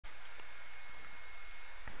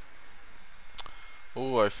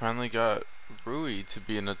Oh, I finally got Rui to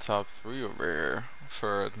be in the top 3 over here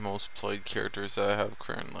for most played characters that I have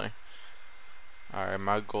currently. Alright,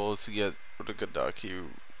 my goal is to get Urukadaki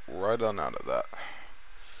right on out of that.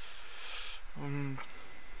 Let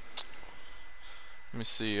me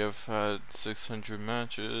see, I've had 600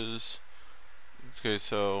 matches. Okay,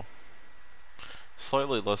 so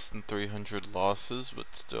slightly less than 300 losses, but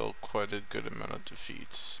still quite a good amount of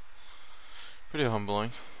defeats. Pretty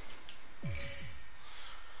humbling.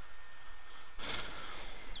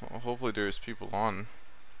 Well, hopefully there's people on.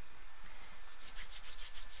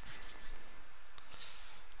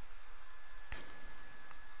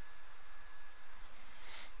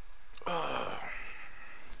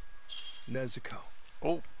 Nezuko,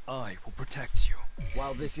 Oh, I will protect you.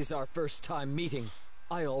 While this is our first time meeting,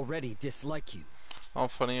 I already dislike you. oh,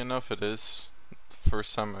 funny enough it is. The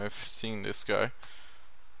first time I've seen this guy.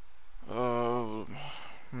 Let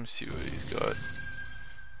me see what he's got.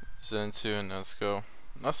 Zenitsu and Nezuko.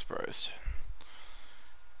 Not surprised.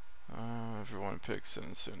 Everyone picks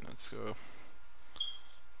Zenitsu and Nezuko.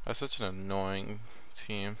 That's such an annoying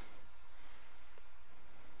team.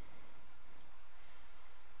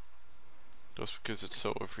 Just because it's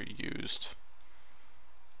so overused.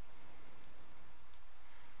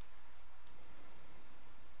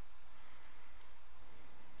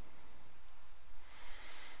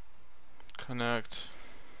 Connect.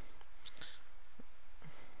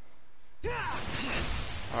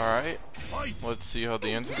 Alright. Let's see how the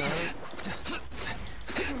end goes.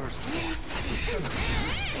 First form.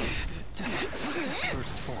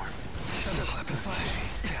 First form. Thunderclap and flash.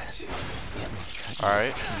 Yes.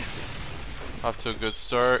 Alright. Off to a good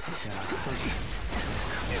start.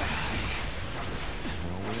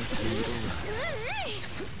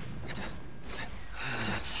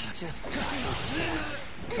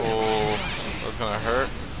 Oh, that's gonna hurt.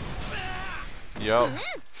 Yup.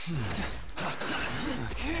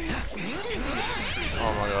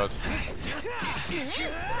 Oh my god.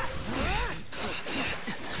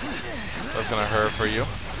 That's gonna hurt for you.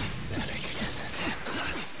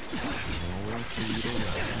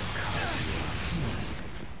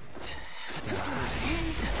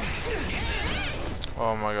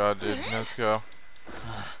 Oh my god, dude. Let's go.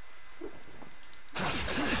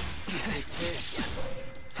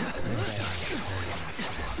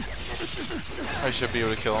 I should be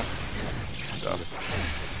able to kill him.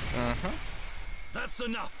 That's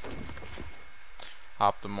enough.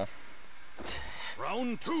 Optimal.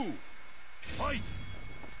 Round 2. Fight.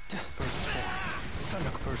 First form. Thunder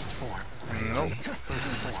first form. Nope. First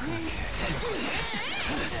form.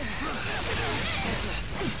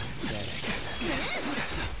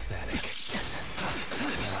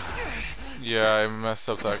 Yeah, I messed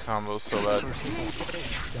up that combo so bad.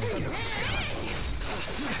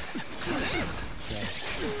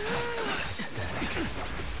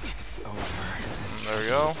 It's over. There we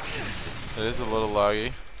go. It is a little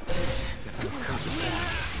laggy.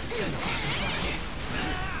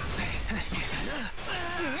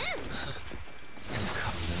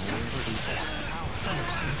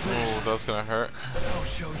 Oh, that's gonna hurt. I'll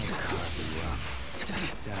show you.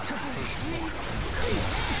 First form.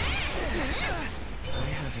 I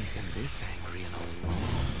haven't been this angry in a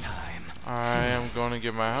long time. I am going to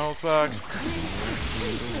get my health back.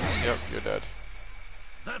 Yep, you're dead.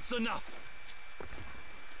 That's enough.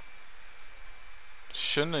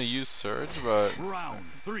 Shouldn't have used Surge, but Round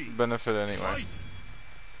 3. benefit anyway.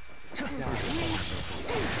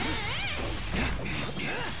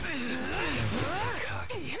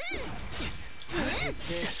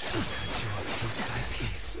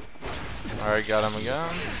 Alright, got him again.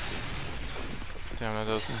 Damn,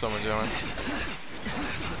 that does so much damage.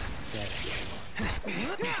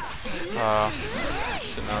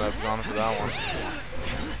 Should not have gone for that one.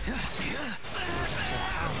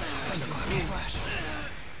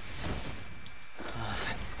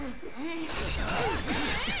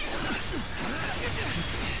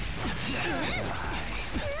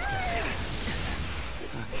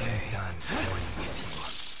 Okay, done toying with you.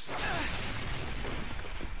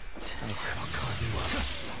 I'll carve you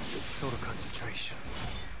up. Total concentration.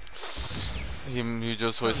 He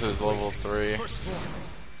just wasted his level 3. First form.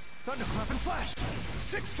 Thunderclap and flash.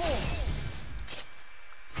 6 form.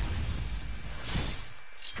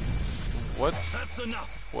 What? That's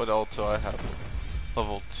enough. What ult do I have?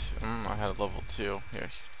 Level 2. I had level 2. Here.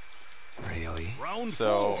 Really? Round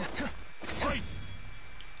So 4. Fight.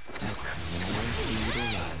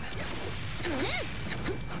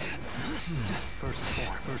 First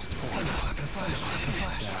form. First form. Thunderclap and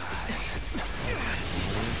flash.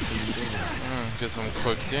 get some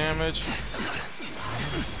quick damage.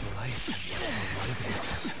 Slight Listen to what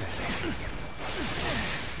pathetic.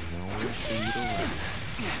 Nowhere for you to run.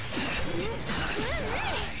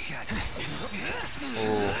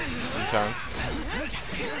 Oh, intense.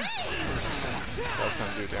 That's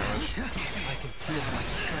gonna do damage. I can feel my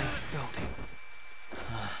strength building.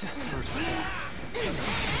 First form.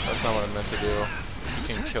 That's not what I meant to do. You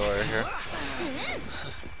can kill her here.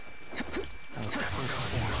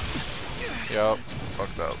 Yup,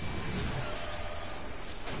 fucked up.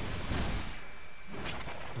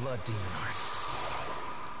 Blood demon art.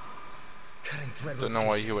 Cutting thread. Don't know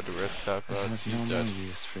why he would risk that, I but have he's no dead. more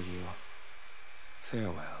use for you.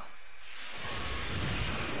 Farewell.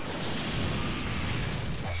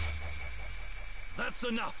 That's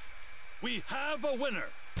enough. We have a winner.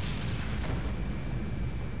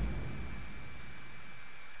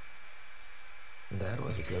 That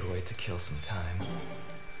was a good way to kill some time.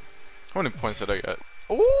 How many points did I get?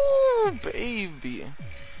 Oh, baby.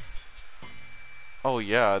 Oh,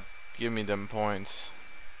 yeah. Give me them points.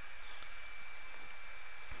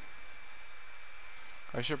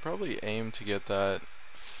 I should probably aim to get that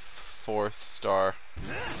 4th star.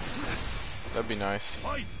 That'd be nice.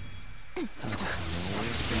 Fight.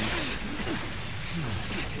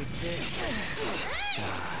 Take this.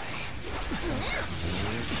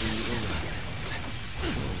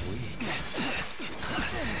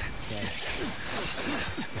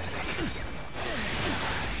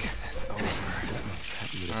 It's over. Let me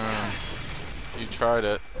cut you to pieces. You tried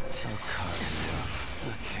it. Tell Kari.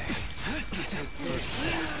 Okay. Take this.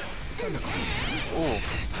 Ooh.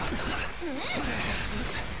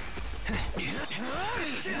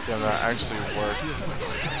 Damn, that actually worked.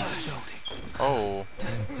 Oh.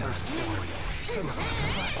 I'm done toying with you.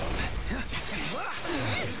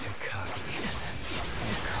 Don't get too cocky.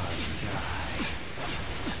 Let Kari die.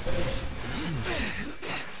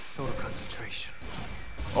 Total concentration.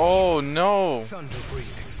 Oh, no. Thunder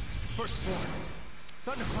breathing. First form.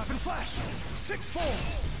 Thunderclap and flash. 6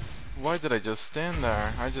 form. Why did I just stand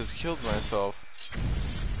there? I just killed myself.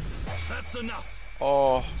 That's enough.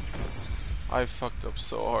 Oh. I fucked up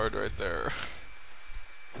so hard right there.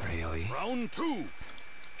 Really? Round 2.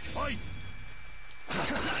 Fight.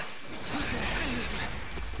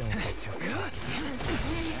 Don't get too cocky.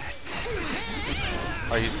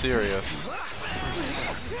 Are you serious?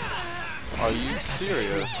 Are you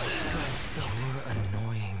serious? You're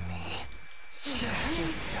annoying me.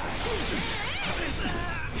 Just die.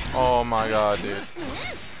 Oh my god, dude.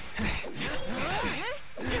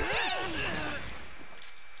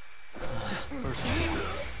 First form.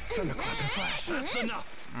 Thunderclap and flash. That's enough.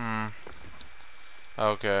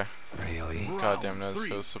 Okay. Really? God damn, let's Round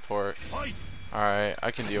go 3. support. Fight. Alright,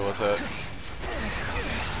 I can deal with it.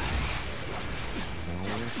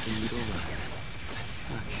 Nowhere for you to run.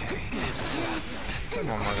 Okay.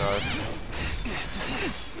 Oh my god.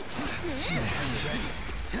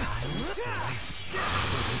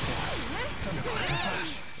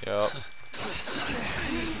 Yep.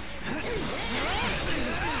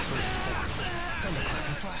 Thunderclap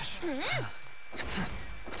and flash.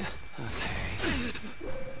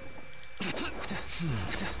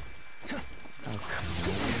 I'll come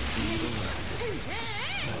over for you to run.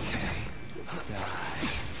 Okay. Die.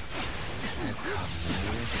 I'll come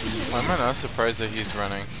over for you to Why am I not surprised that he's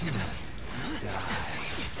running? die.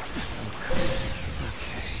 I'll come.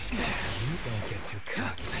 Okay. You don't get too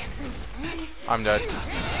cocky. I'm dead.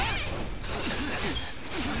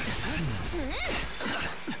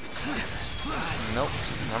 Nope.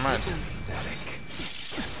 Never mind. Pathetic.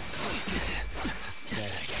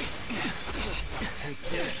 Pathetic. Take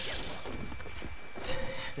this.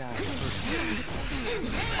 Die. First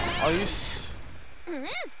Are you s-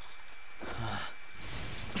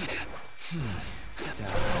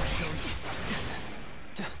 Die.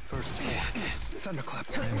 First form. Thunderclap.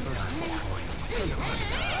 I'm done toying with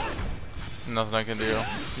you. Nothing I can do.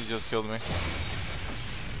 He just killed me.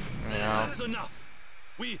 Yeah. That's enough.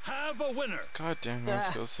 We have a winner. God damn, let's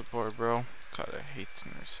go support, bro. God, I hate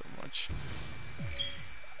her so much.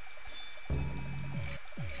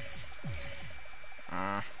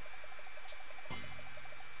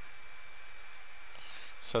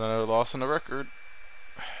 Set another loss on the record.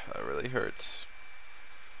 That really hurts.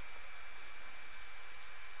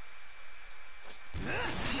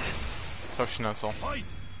 Tough Schnitzel. Fight.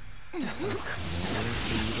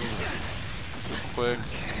 Quick.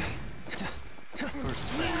 First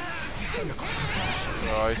form.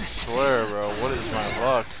 Bro, I swear, bro. What is my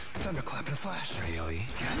luck? Thunderclap and flash. Really?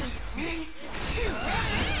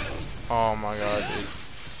 Oh my god, dude.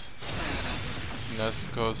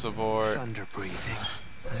 Nesco support. Thunder breathing.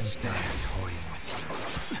 I'm done toying with you.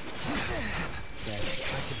 Pathetic.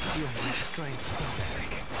 Feel my strength.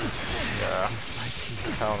 Pathetic. Yeah. Piece by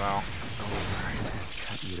piece. Hell no. It's over. I'll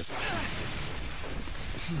cut you to pieces.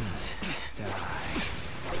 Die.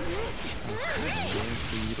 I'll cut a way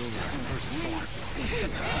for you to learn. First form.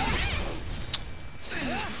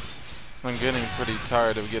 I'm getting pretty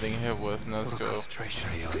tired of getting hit with Total Nezuko. concentration,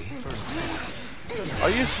 Aoi. First form. Are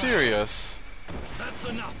you serious? That's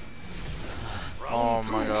enough. Oh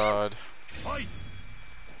Round my two. god. Fight.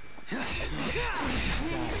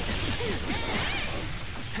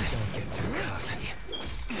 Don't get too cocky.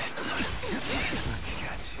 Okay,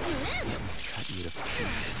 got you. I'll cut you to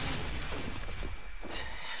pieces.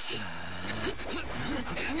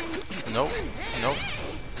 Nope. Nope.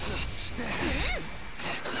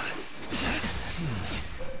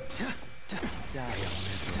 Die,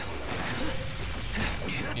 miserable.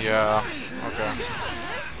 Yeah. Okay.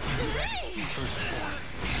 First form.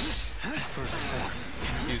 First form.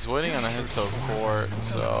 He's waiting on a hit so court,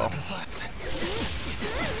 so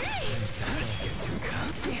Don't get too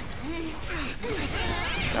cocky.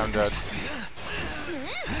 I'm dead.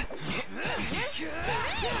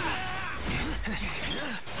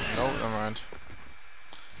 Nope, never mind.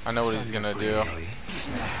 I know what he's gonna do.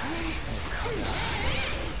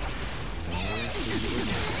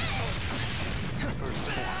 First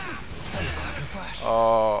form. Thunderclap and flash.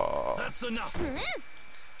 Oh, That's enough.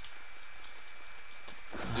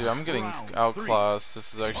 dude, I'm getting Round outclassed.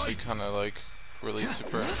 This is actually kind of like really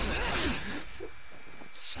super.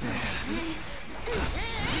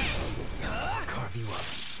 Carve you up.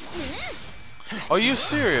 Are you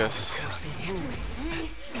serious?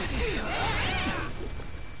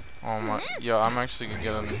 Oh my, yeah, I'm actually gonna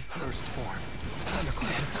get him. First form.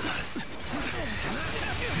 Thunderclap and flash.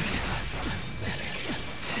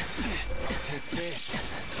 Take this.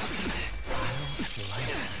 I'll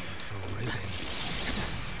slice you to ribbons.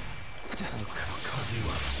 I'll carve you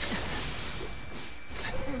up.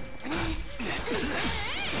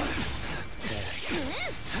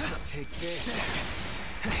 Take this.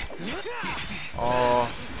 Oh,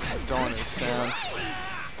 I don't understand.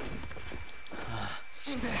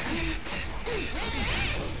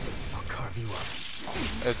 I'll carve you up.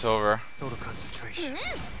 It's over. Total concentration.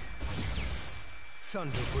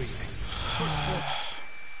 Thunder breathing. First form.